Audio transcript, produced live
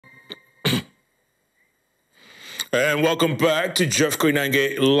And welcome back to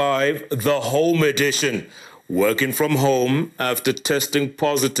JKLive, the home edition. Working from home after testing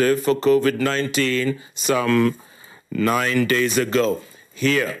positive for COVID-19 some 9 days ago.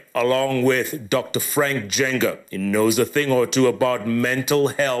 Here, along with Dr. Frank Njenga. He knows a thing or two about mental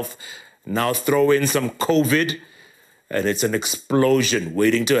health. Now throw in some COVID, and it's an explosion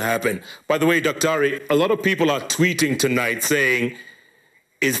waiting to happen. By the way, Dr. Ari, a lot of people are tweeting tonight saying,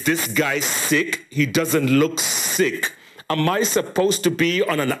 is this guy sick? He doesn't look sick. Am I supposed to be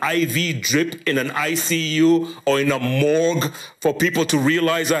on an IV drip in an ICU or in a morgue for people to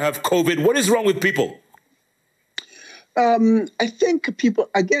realize I have COVID? What is wrong with people? I think people,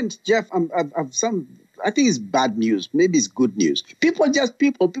 again, Jeff, I think it's bad news. Maybe it's good news. People are just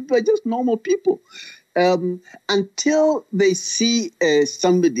people. People are just normal people. Until they see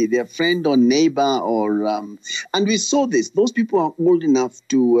somebody, their friend or neighbor, and we saw this. Those people are old enough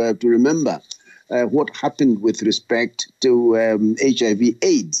to remember what happened with respect to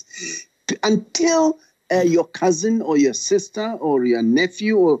HIV/AIDS. Until your cousin or your sister or your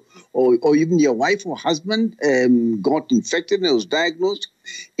nephew or even your wife or husband got infected and was diagnosed,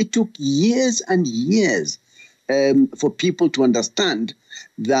 it took years and years for people to understand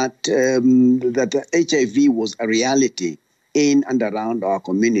that HIV was a reality in and around our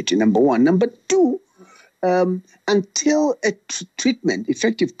community, number one. Number two, until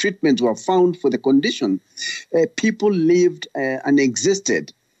effective treatments were found for the condition, people lived and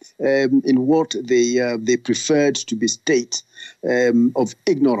existed in what they preferred to be state of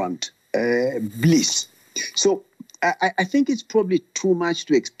ignorant bliss. So I think it's probably too much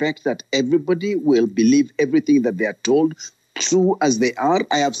to expect that everybody will believe everything that they are told, true as they are.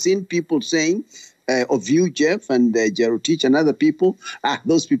 I have seen people saying of you, Jeff, and Jerotich and other people,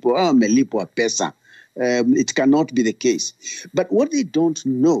 those people are melipo pesa. It cannot be the case. But what they don't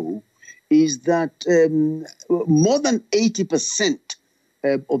know is that more than 80%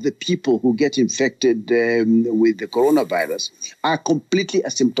 of the people who get infected with the coronavirus are completely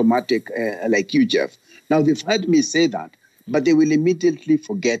asymptomatic, like you, Jeff. Now, they've heard me say that, but they will immediately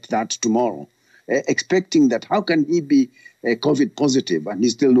forget that tomorrow, expecting that how can he be COVID positive and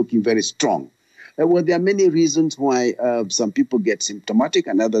he's still looking very strong? Well, there are many reasons why some people get symptomatic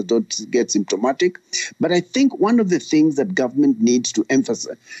and others don't get symptomatic. But I think one of the things that government needs to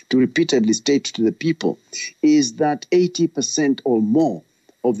emphasize, to repeatedly state to the people, is that 80% or more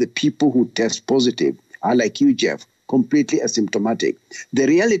of the people who test positive are like you, Jeff, completely asymptomatic. The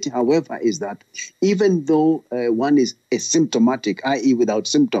reality, however, is that even though one is asymptomatic, i.e. without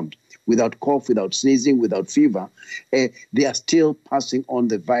symptoms, without cough, without sneezing, without fever, they are still passing on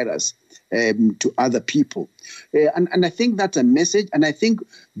the virus to other people. And I think that's a message. And I think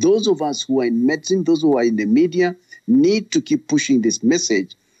those of us who are in medicine, those who are in the media, need to keep pushing this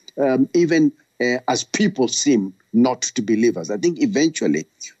message, even as people seem not to believe us. I think eventually,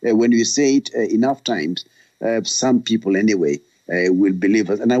 when we say it enough times, some people anyway will believe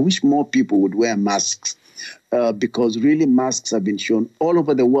us. And I wish more people would wear masks, because really masks have been shown all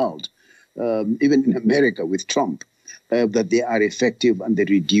over the world, even in America with Trump, that they are effective and they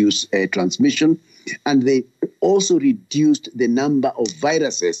reduce transmission. And they also reduced the number of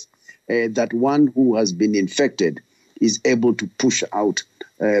viruses that one who has been infected is able to push out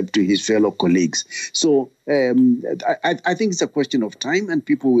to his fellow colleagues. So I think it's a question of time, and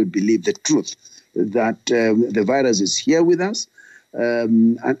people will believe the truth that the virus is here with us.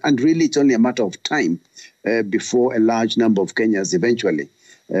 And really, it's only a matter of time before a large number of Kenyans eventually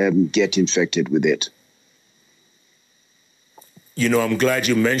get infected with it. You know, I'm glad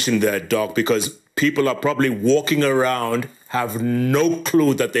you mentioned that, Doc, because people are probably walking around, have no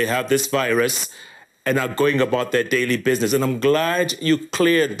clue that they have this virus, and are going about their daily business. And I'm glad you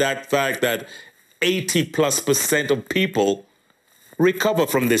cleared that fact that 80+% of people recover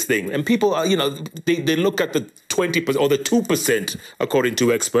from this thing. And people are, they look at the 20% or the 2%, according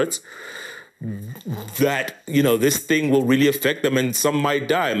to experts, that, this thing will really affect them and some might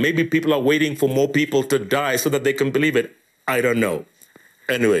die. Maybe people are waiting for more people to die so that they can believe it. I don't know.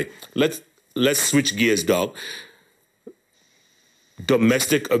 Anyway, let's switch gears, Doc.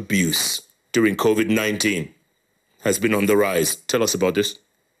 Domestic abuse during COVID-19 has been on the rise. Tell us about this.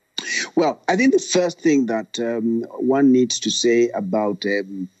 Well, I think the first thing that one needs to say about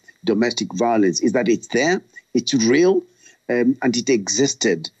domestic violence is that it's there, it's real, and it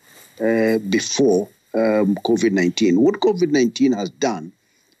existed before COVID-19. What COVID-19 has done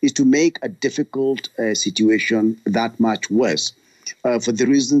is to make a difficult situation that much worse for the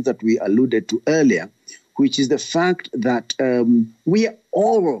reasons that we alluded to earlier, which is the fact that we are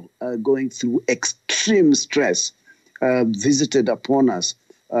all going through extreme stress visited upon us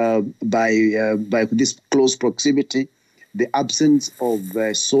by this close proximity, the absence of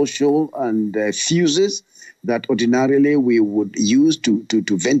social and fuses that ordinarily we would use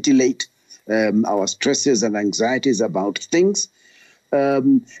to ventilate our stresses and anxieties about things.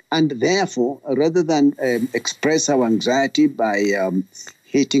 And therefore, rather than express our anxiety by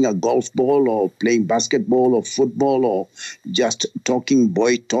hitting a golf ball or playing basketball or football or just talking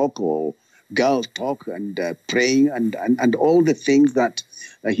boy talk or girl talk and praying and all the things that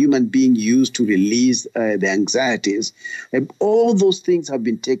a human being used to release the anxieties, all those things have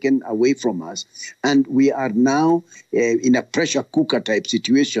been taken away from us. And we are now in a pressure cooker type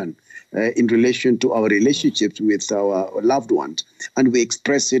situation in relation to our relationships with our loved ones. And we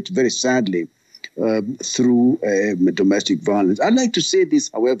express it very sadly through domestic violence. I'd like to say this,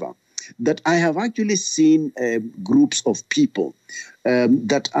 however, that I have actually seen groups of people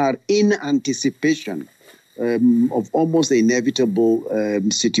that are in anticipation of almost the inevitable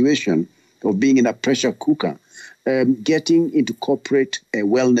situation of being in a pressure cooker, getting into corporate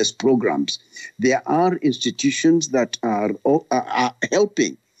wellness programs. There are institutions that are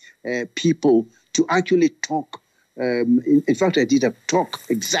helping people to actually talk. In fact, I did a talk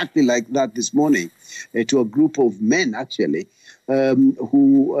exactly like that this morning to a group of men, actually,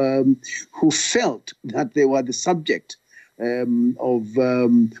 who felt that they were the subject of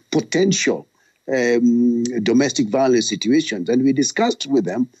potential domestic violence situations. And we discussed with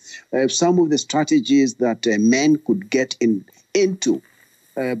them some of the strategies that men could get into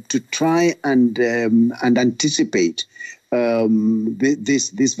to try and anticipate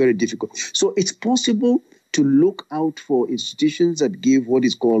this very difficult. So it's possible to look out for institutions that give what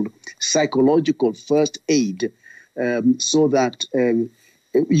is called psychological first aid, so that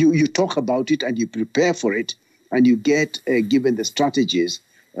you talk about it and you prepare for it, and you get given the strategies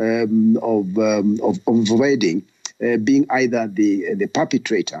of avoiding being either the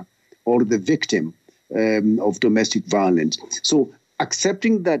perpetrator or the victim of domestic violence. So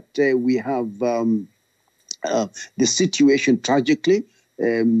accepting that we have the situation tragically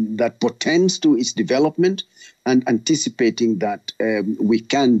that portends to its development, and anticipating that we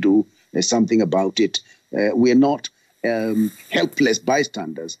can do something about it. We are not helpless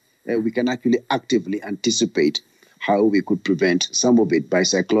bystanders. We can actually actively anticipate how we could prevent some of it by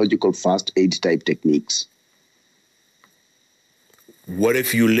psychological first aid type techniques. What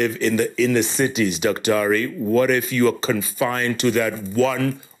if you live in the cities, Dr. Ari? What if you are confined to that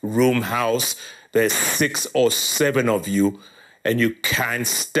one room house? There's 6 or 7 of you, and you can't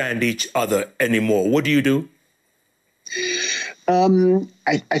stand each other anymore. What do you do?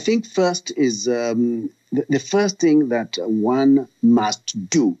 I think first is the first thing that one must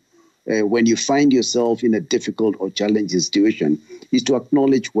do when you find yourself in a difficult or challenging situation is to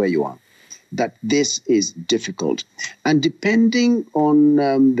acknowledge where you are, that this is difficult. And depending on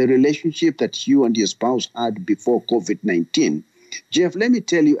the relationship that you and your spouse had before COVID-19, Jeff, let me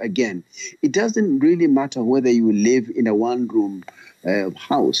tell you again, it doesn't really matter whether you live in a one-room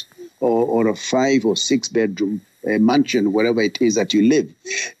house or a 5 or 6 bedroom mansion, wherever it is that you live.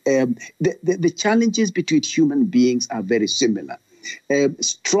 The challenges between human beings are very similar.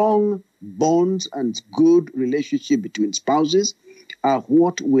 Strong bonds and good relationship between spouses are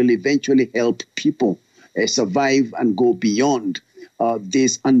what will eventually help people survive and go beyond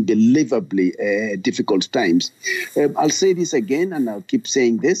these unbelievably difficult times. I'll say this again, and I'll keep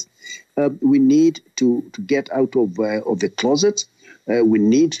saying this. We need to get out of the closet. We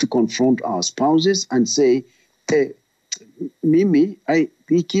need to confront our spouses and say, mimi,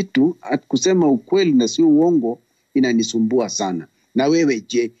 hii kitu kusema ukweli na si uongo inanisumbua sana. Na wewe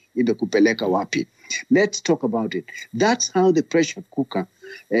je, imekupeleka wapi? Let's talk about it. That's how the pressure cooker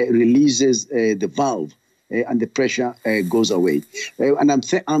releases the valve. And the pressure goes away. And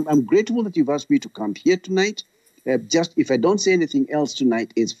I'm grateful that you've asked me to come here tonight. Just if I don't say anything else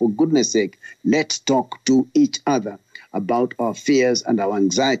tonight, is for goodness sake, let's talk to each other about our fears and our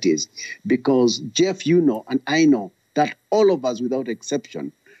anxieties. Because Jeff, you know, and I know that all of us, without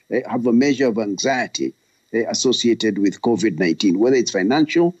exception, have a measure of anxiety associated with COVID-19, whether it's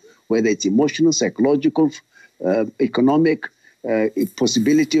financial, whether it's emotional, psychological, economic, a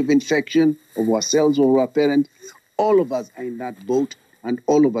possibility of infection of ourselves or our parents. All of us are in that boat, and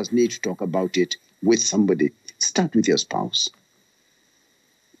all of us need to talk about it with somebody. Start with your spouse.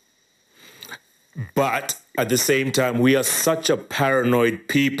 But at the same time, we are such a paranoid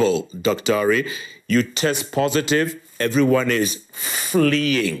people, Dr. Ari. You test positive, everyone is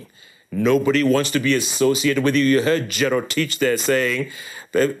fleeing. Nobody wants to be associated with you. You heard Jero teach there saying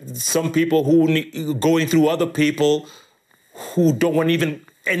that some people who going through other people who don't want even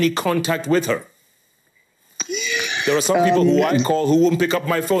any contact with her. There are some people who I call who won't pick up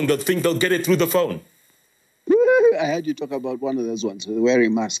my phone. They'll think they'll get it through the phone. I heard you talk about one of those ones,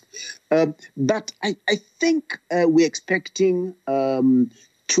 wearing masks. But I think we're expecting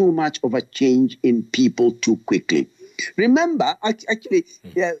too much of a change in people too quickly. Remember, actually,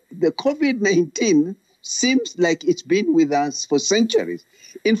 the COVID-19 seems like it's been with us for centuries.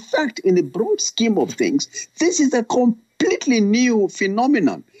 In fact, in the broad scheme of things, this is a completely new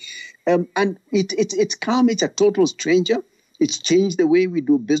phenomenon. And it's come, it's a total stranger. It's changed the way we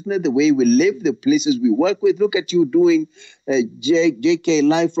do business, the way we live, the places we work with. Look at you doing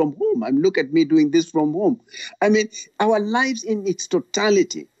JKLive from home. Look at me doing this from home. I mean, our lives in its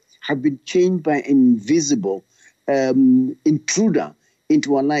totality have been changed by an invisible intruder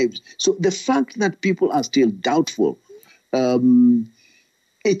into our lives. So the fact that people are still doubtful,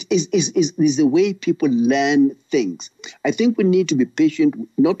 it is the way people learn things. I think we need to be patient,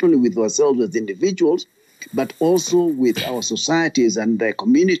 not only with ourselves as individuals, but also with our societies and their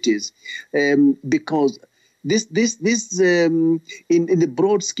communities, because this in the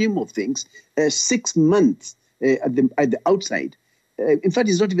broad scheme of things, 6 months at the outside. In fact,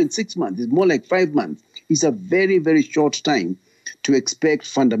 it's not even 6 months; it's more like 5 months. It's a very, very short time to expect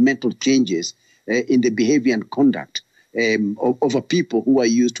fundamental changes in the behavior and conduct of a people who are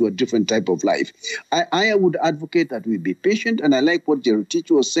used to a different type of life. I would advocate that we be patient, and I like what Jerotich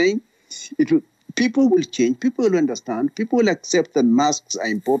was saying. People will change, people will understand, people will accept that masks are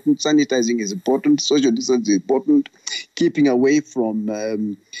important, sanitizing is important, social distance is important, keeping away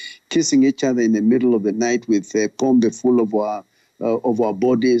from kissing each other in the middle of the night with a pombe full of our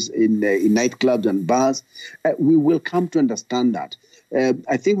bodies in nightclubs and bars. We will come to understand that.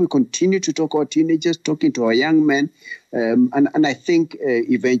 I think we continue to talk to our teenagers, talking to our young men, and I think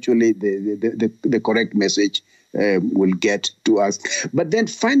eventually the correct message will get to us. But then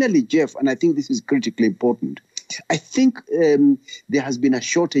finally, Jeff, and I think this is critically important, I think there has been a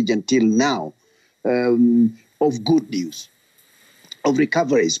shortage until now of good news, of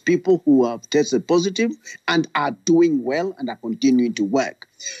recoveries, people who have tested positive and are doing well and are continuing to work.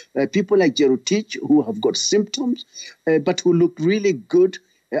 People like Jerotich who have got symptoms, but who look really good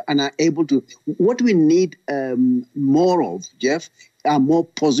and are able to. What we need more of, Jeff, are more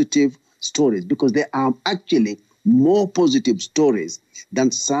positive stories, because there are actually more positive stories than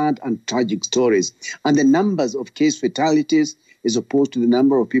sad and tragic stories. And the numbers of case fatalities, as opposed to the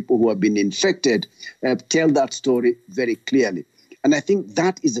number of people who have been infected, tell that story very clearly. And I think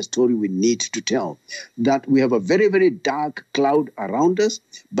that is the story we need to tell, that we have a very, very dark cloud around us,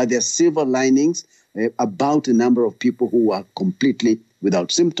 but there are silver linings about the number of people who are completely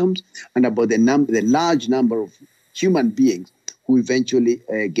without symptoms, and about the large number of human beings who eventually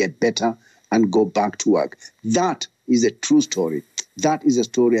get better and go back to work. That is a true story. That is a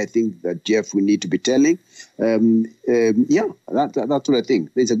story I think that, Jeff, we need to be telling. That's what I think.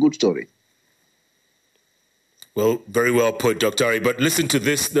 It's a good story. Well, very well put, Dr. Ari. But listen to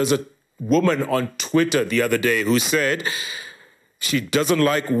this. There's a woman on Twitter the other day who said she doesn't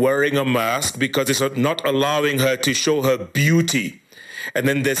like wearing a mask because it's not allowing her to show her beauty. And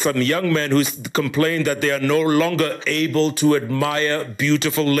then there's some young men who complain that they are no longer able to admire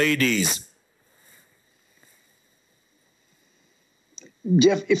beautiful ladies.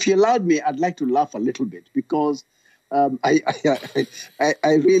 Jeff, if you allowed me, I'd like to laugh a little bit, because I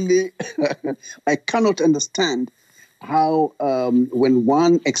really I cannot understand how when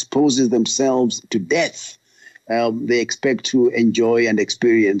one exposes themselves to death, they expect to enjoy and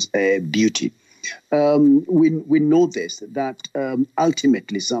experience beauty. We know this, that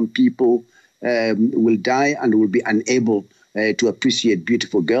ultimately some people will die and will be unable to appreciate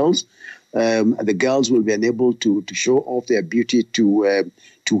beautiful girls. The girls will be unable to show off their beauty to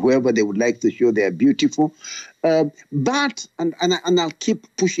whoever they would like to show they are beautiful. But I'll keep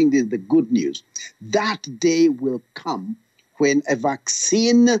pushing the good news. That day will come when a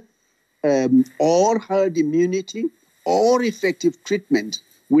vaccine or herd immunity or effective treatment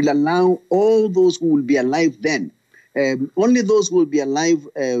will allow all those who will be alive then, only those who will be alive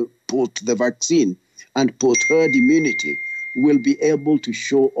post the vaccine and post herd immunity, will be able to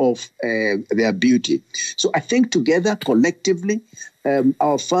show off their beauty. So I think together, collectively,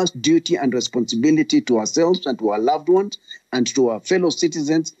 our first duty and responsibility to ourselves and to our loved ones and to our fellow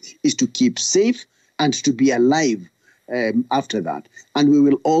citizens is to keep safe and to be alive after that. And we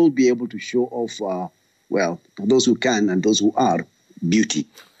will all be able to show off, those who can and those who are, beauty.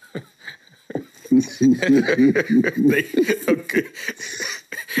 Okay.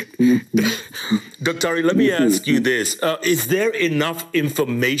 Dr. Ari, let me ask you this. Is there enough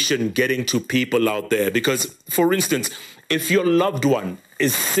information getting to people out there? Because, for instance, if your loved one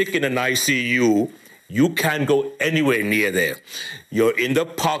is sick in an ICU, You can't go anywhere near there. You're in the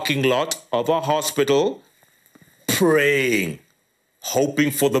parking lot of a hospital praying,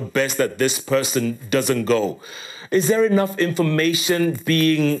 hoping for the best that this person doesn't go. Is there enough information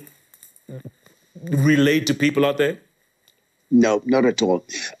being relayed to people out there? No, not at all.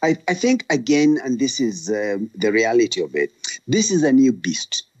 I think, again, and this is the reality of it, this is a new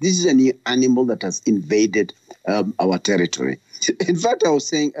beast. This is a new animal that has invaded our territory. In fact, I was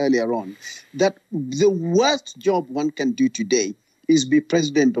saying earlier on that the worst job one can do today is be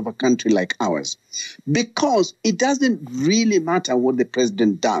president of a country like ours, because it doesn't really matter what the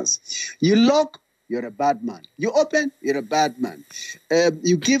president does. You lock, you're a bad man. You open, you're a bad man.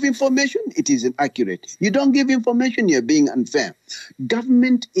 You give information, it is inaccurate. You don't give information, you're being unfair.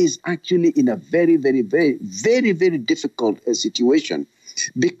 Government is actually in a very, very, very, very, very difficult situation,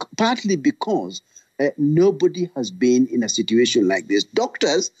 partly because nobody has been in a situation like this.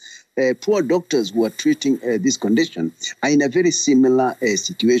 Doctors, poor doctors who are treating this condition are in a very similar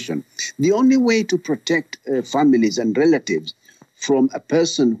situation. The only way to protect families and relatives from a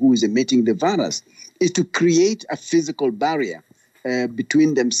person who is emitting the virus is to create a physical barrier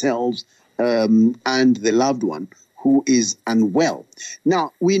between themselves and the loved one who is unwell.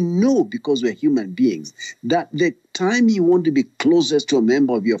 Now, we know, because we're human beings, that the time you want to be closest to a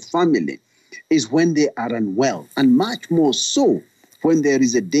member of your family is when they are unwell, and much more so when there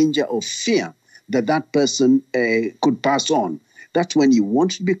is a danger of fear that that person could pass on. That's when you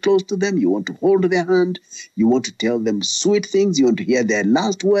want to be close to them, you want to hold their hand, you want to tell them sweet things, you want to hear their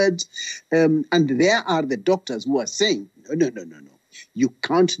last words. And there are the doctors who are saying, no. You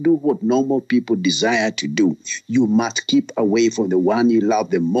can't do what normal people desire to do. You must keep away from the one you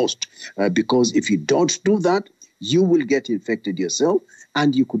love the most, because if you don't do that, you will get infected yourself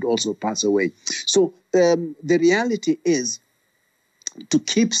and you could also pass away. So the reality is, to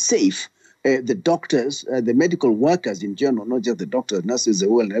keep safe, the doctors, the medical workers in general, not just the doctors, nurses,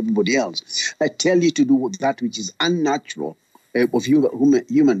 and everybody else, tell you to do that which is unnatural of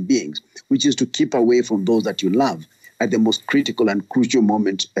human beings, which is to keep away from those that you love at the most critical and crucial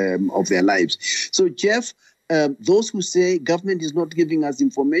moment of their lives. So, Jeff, those who say government is not giving us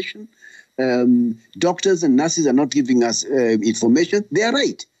information, doctors and nurses are not giving us information, they are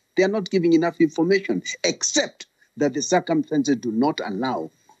right. They are not giving enough information, except that the circumstances do not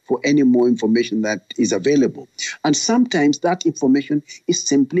allow for any more information that is available. And sometimes that information is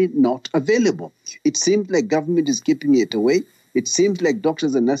simply not available. It seems like government is keeping it away. It seems like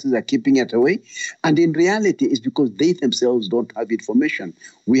doctors and nurses are keeping it away. And in reality, it's because they themselves don't have information.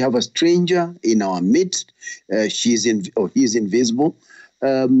 We have a stranger in our midst. He's invisible.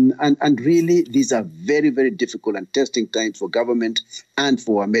 And really, these are very, very difficult and testing times for government and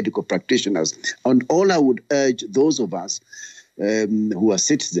for our medical practitioners. And all I would urge those of us who are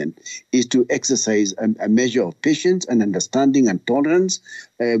citizens is to exercise a measure of patience and understanding and tolerance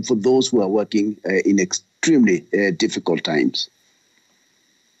for those who are working in extremely difficult times.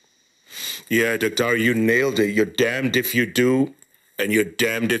 Yeah, Dr. You nailed it. You're damned if you do, and you're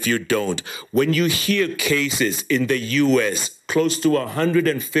damned if you don't. When you hear cases in the U.S., close to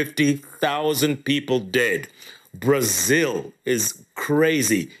 150,000 people dead. Brazil is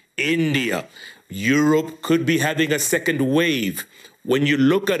crazy. India, Europe could be having a second wave. When you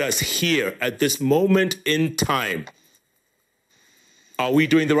look at us here at this moment in time, are we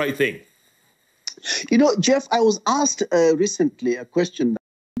doing the right thing? You know, Jeff, I was asked recently a question that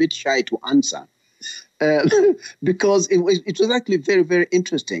I'm a bit shy to answer. Because it was actually very, very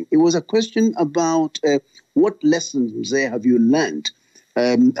interesting. It was a question about what lessons have you learned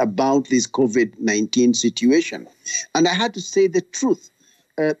about this COVID-19 situation. And I had to say the truth,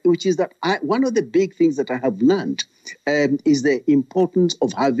 which is that one of the big things that I have learned is the importance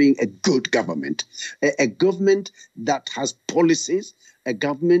of having a good government, a government that has policies, a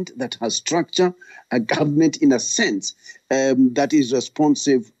government that has structure, a government in a sense that is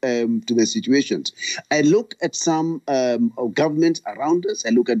responsive to the situations. I look at some governments around us, I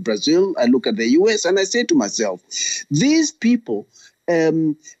look at Brazil, I look at the US, and I say to myself, these people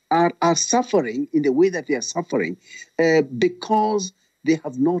are suffering in the way that they are suffering because they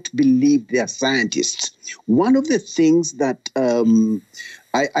have not believed their scientists. One of the things that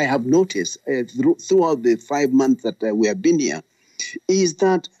I have noticed throughout the 5 months that we have been here is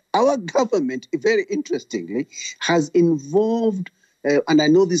that our government, very interestingly, has involved, and I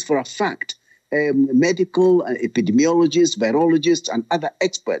know this for a fact, medical epidemiologists, virologists, and other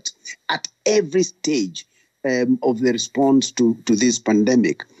experts at every stage of the response to this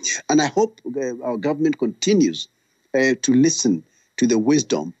pandemic. And I hope our government continues to listen to the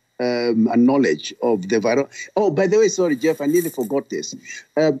wisdom a knowledge of the virus. Oh, by the way, sorry, Jeff, I nearly forgot this.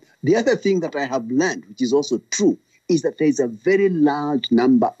 The other thing that I have learned, which is also true, is that there is a very large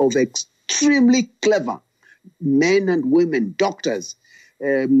number of extremely clever men and women, doctors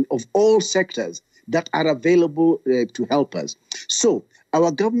of all sectors that are available to help us. So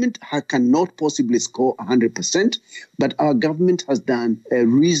our government cannot possibly score 100%, but our government has done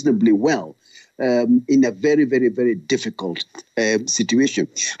reasonably well in a very, very, very difficult situation.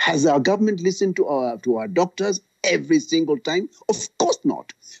 Has our government listened to our doctors every single time? Of course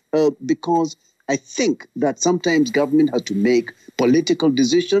not, because I think that sometimes government has to make political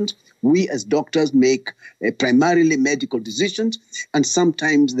decisions. We as doctors make primarily medical decisions, and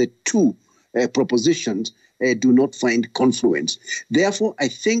sometimes the two propositions do not find confluence. Therefore, I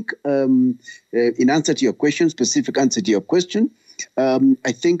think in answer to your question, specific answer to your question,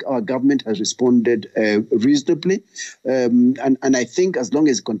 I think our government has responded reasonably. And I think as long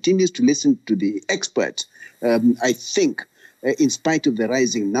as it continues to listen to the experts, I think in spite of the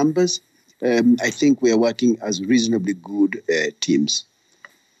rising numbers, I think we are working as reasonably good teams.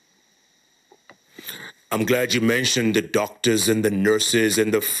 I'm glad you mentioned the doctors and the nurses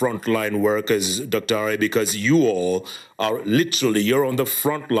and the frontline workers, Dr. Ari, because you all are literally, you're on the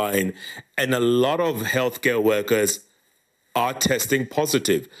front line, and a lot of healthcare workers are testing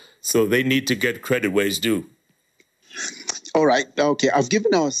positive. So they need to get credit where it's due. All right. Okay. I've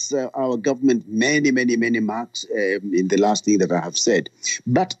given our government many, many, many marks in the last thing that I have said.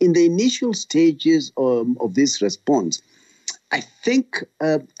 But in the initial stages of this response, I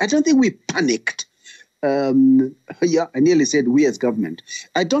don't think we panicked. I nearly said we as government.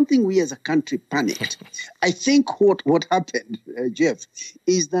 I don't think we as a country panicked. I think what happened, Jeff,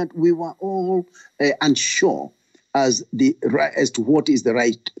 is that we were all unsure as to what is the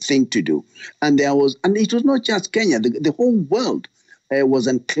right thing to do, and it was not just Kenya. The whole world was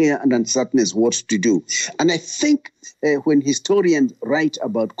unclear and uncertain as what to do. And I think when historians write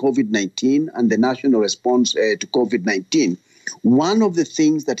about COVID-19 and the national response to COVID-19. One of the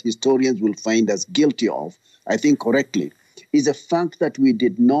things that historians will find us guilty of, I think correctly, is the fact that we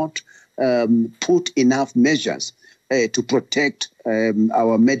did not put enough measures to protect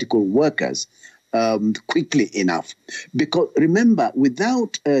our medical workers quickly enough. Because remember,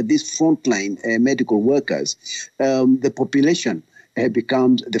 without these frontline medical workers, the population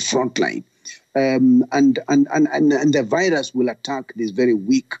becomes the frontline. And the virus will attack this very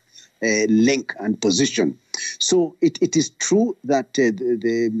weak link and position. So it is true that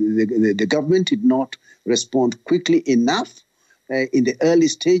the government did not respond quickly enough in the early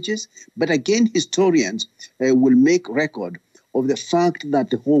stages. But again, historians will make record of the fact that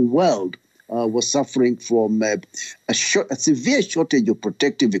the whole world was suffering from a severe shortage of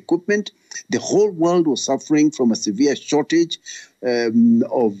protective equipment. The whole world was suffering from a severe shortage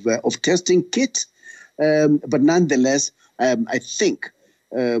of testing kits. But nonetheless, I think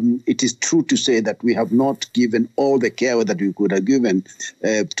it is true to say that we have not given all the care that we could have given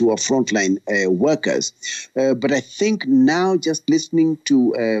to our frontline workers. But I think now, just listening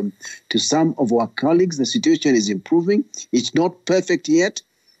to some of our colleagues, the situation is improving. It's not perfect yet.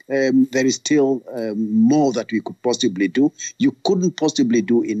 There is still more that we could possibly do. You couldn't possibly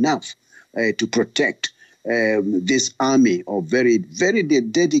do enough to protect this army of very, very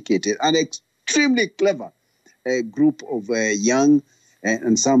dedicated and extremely clever group of young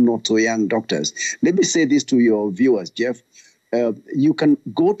and some not so young doctors. Let me say this to your viewers, Jeff. You can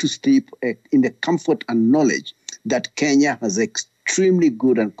go to sleep in the comfort and knowledge that Kenya has extremely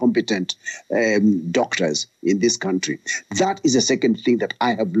good and competent doctors in this country. That is the second thing that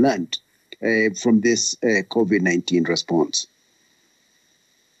I have learned from this COVID-19 response.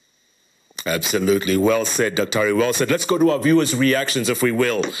 Absolutely. Well said, Dr. Ari. Well said. Let's go to our viewers' reactions, if we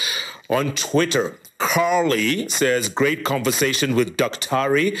will. On Twitter, Carly says, great conversation with Dr.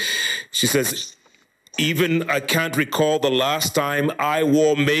 Ari. She says, even I can't recall the last time I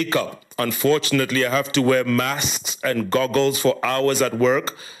wore makeup. Unfortunately, I have to wear masks and goggles for hours at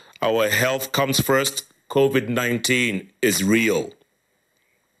work. Our health comes first. COVID-19 is real.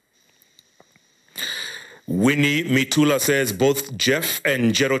 Winnie Mitula says both Jeff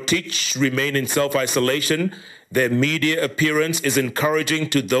and Jerotich remain in self-isolation. Their media appearance is encouraging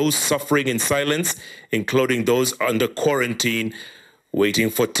to those suffering in silence, including those under quarantine, waiting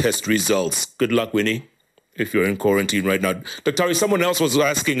for test results. Good luck, Winnie, if you're in quarantine right now. Dr. Ari, someone else was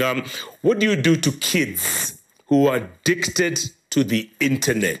asking, what do you do to kids who are addicted to the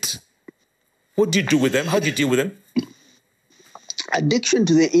internet? What do you do with them? How do you deal with them? Addiction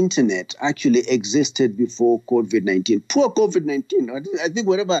to the internet actually existed before COVID-19. Poor COVID-19. I think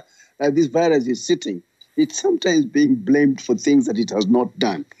wherever this virus is sitting, it's sometimes being blamed for things that it has not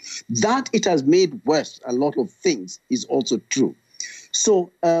done. That it has made worse a lot of things is also true.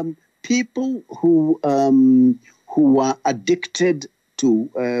 So people who are addicted to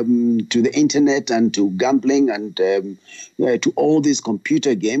the internet and to gambling and to all these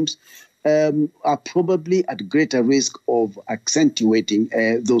computer games are probably at greater risk of accentuating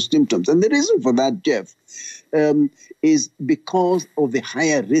those symptoms. And the reason for that, Jeff, is because of the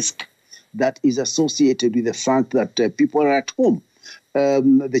higher risk that is associated with the fact that people are at home.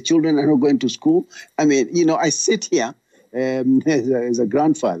 The children are not going to school. I mean, I sit here as a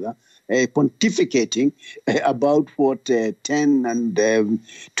grandfather pontificating about what 10 and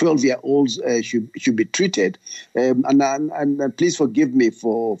 12-year-olds should be treated. And please forgive me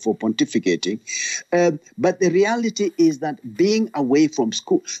for pontificating. But the reality is that being away from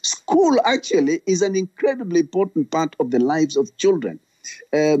school actually is an incredibly important part of the lives of children.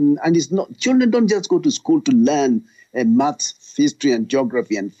 And it's not, children don't just go to school to learn maths, history, and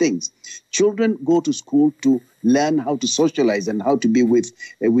geography and things. Children go to school to learn how to socialize and how to be with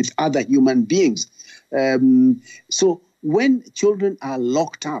other human beings. So when children are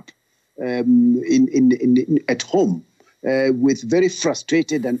locked up at home with very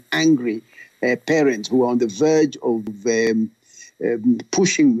frustrated and angry parents who are on the verge of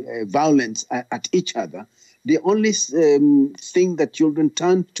pushing violence at each other, the only thing that children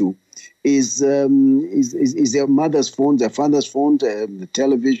turn to is their mother's phone, their father's phone, the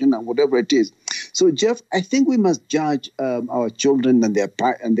television, and whatever it is. So, Jeff, I think we must judge our children and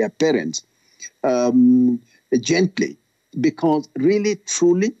their parents gently, because really,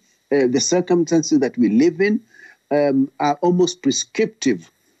 truly, the circumstances that we live in are almost prescriptive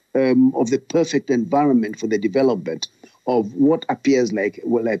of the perfect environment for the development of what appears like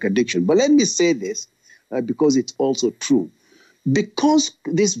addiction. But let me say this, because it's also true. Because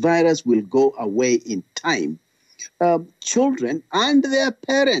this virus will go away in time, children and their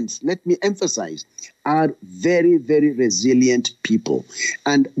parents, let me emphasize, are very, very resilient people.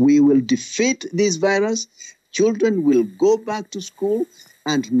 And we will defeat this virus. Children will go back to school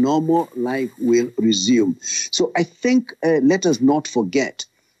and normal life will resume. So I think let us not forget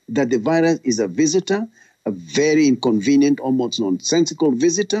that the virus is a visitor, a very inconvenient, almost nonsensical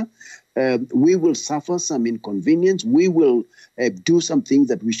visitor. We will suffer some inconvenience. We will do some things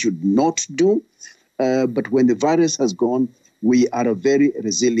that we should not do. But when the virus has gone, we are a very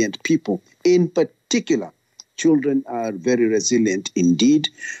resilient people. In particular, children are very resilient indeed.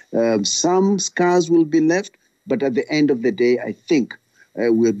 Some scars will be left, but at the end of the day, I think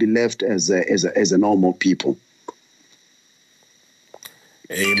we'll be left as a normal people.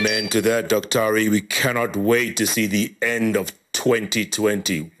 Amen to that, Dr. Ari. We cannot wait to see the end of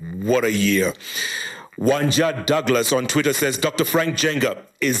 2020. What a year. Wanja Douglas on Twitter says, Dr. Frank Njenga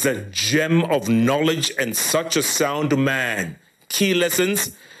is a gem of knowledge and such a sound man. Key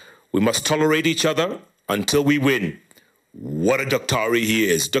lessons: we must tolerate each other until we win. What a Dr. Ari he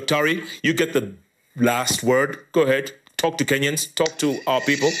is. Dr. Ari, you get the last word. Go ahead. Talk to Kenyans. Talk to our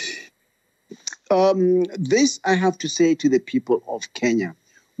people. This I have to say to the people of Kenya.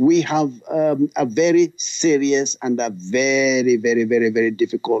 We have a very serious and a very, very, very, very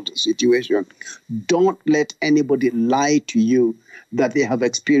difficult situation. Don't let anybody lie to you that they have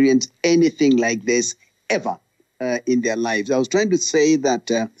experienced anything like this ever in their lives. I was trying to say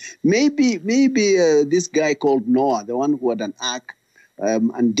that maybe this guy called Noah, the one who had an ark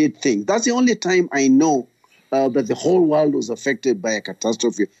and did things, that's the only time I know that the whole world was affected by a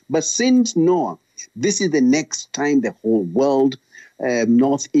catastrophe. But since Noah, this is the next time the whole world,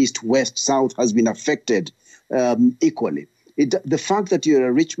 north, east, west, south, has been affected equally. The fact that you're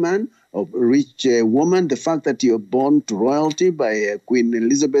a rich man or a rich woman, the fact that you're born to royalty by Queen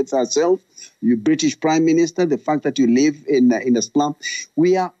Elizabeth herself, you British Prime Minister, the fact that you live in a slum,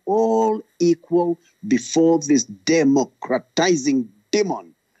 we are all equal before this democratizing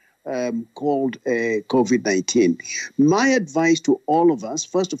demon called COVID-19. My advice to all of us,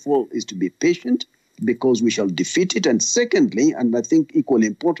 first of all, is to be patient, because we shall defeat it. And secondly, and I think equally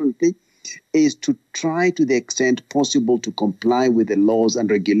importantly, is to try to the extent possible to comply with the laws and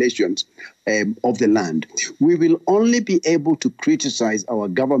regulations of the land. We will only be able to criticize our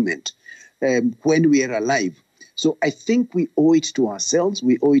government when we are alive. So I think we owe it to ourselves,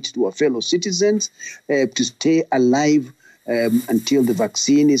 we owe it to our fellow citizens to stay alive until the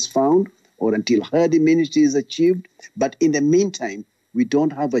vaccine is found or until herd immunity is achieved. But in the meantime, we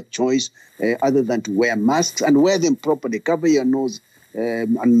don't have a choice other than to wear masks and wear them properly. Cover your nose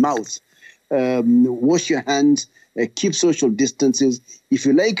and mouth. Wash your hands. Keep social distances. If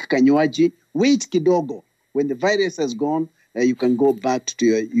you like kanywaji, wait kidogo. When the virus has gone, you can go back to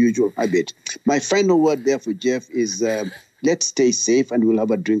your usual habit. My final word there for Jeff is let's stay safe and we'll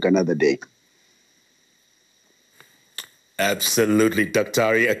have a drink another day. Absolutely,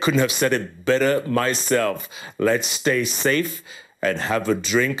 Daktari. I couldn't have said it better myself. Let's stay safe and have a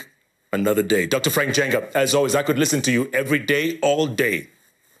drink another day. Dr. Frank Njenga, as always, I could listen to you every day, all day.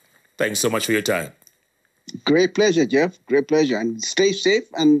 Thanks so much for your time. Great pleasure, Jeff. Great pleasure. And stay safe,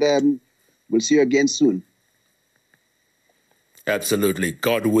 and we'll see you again soon. Absolutely.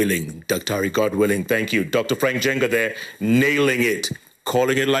 God willing, Daktari, God willing. Thank you. Dr. Frank Njenga there, nailing it,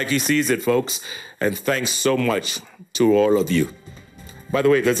 calling it like he sees it, folks. And thanks so much to all of you. By the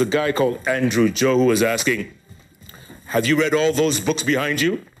way, there's a guy called Andrew Joe who was asking, have you read all those books behind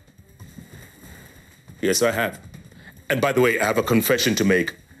you? Yes, I have. And by the way, I have a confession to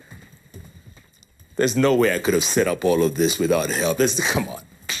make. There's no way I could have set up all of this without help. Come on.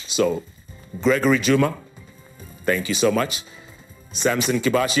 So, Gregory Juma, thank you so much. Samson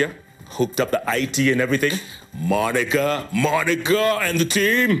Kibashia, hooked up the IT and everything. Monica and the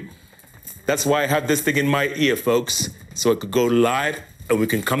team. That's why I have this thing in my ear, folks, so I could go live and we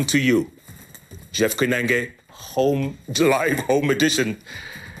can come to you. Jeff Koinange, live home edition.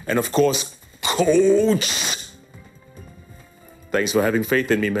 And of course, Coach. Thanks for having faith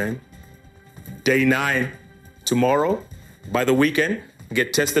in me, man. Day 9 tomorrow. By the weekend,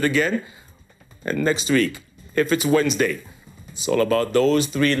 get tested again. And next week, if it's Wednesday, it's all about those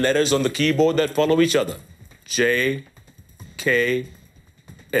 3 letters on the keyboard that follow each other. JKL.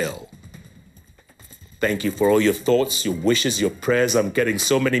 Thank you for all your thoughts, your wishes, your prayers. I'm getting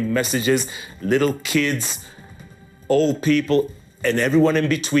so many messages, little kids, old people, and everyone in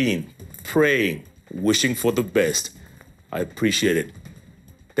between, praying, wishing for the best. I appreciate it.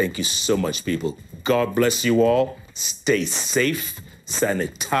 Thank you so much, people. God bless you all. Stay safe,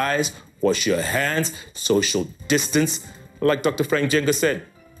 sanitize, wash your hands, social distance. Like Dr. Frank Njenga said,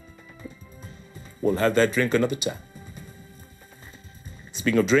 we'll have that drink another time.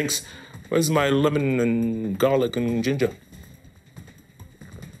 Speaking of drinks, where's my lemon and garlic and ginger?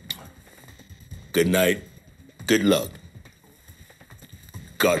 Good night. Good luck.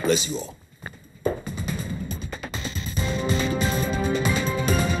 God bless you all.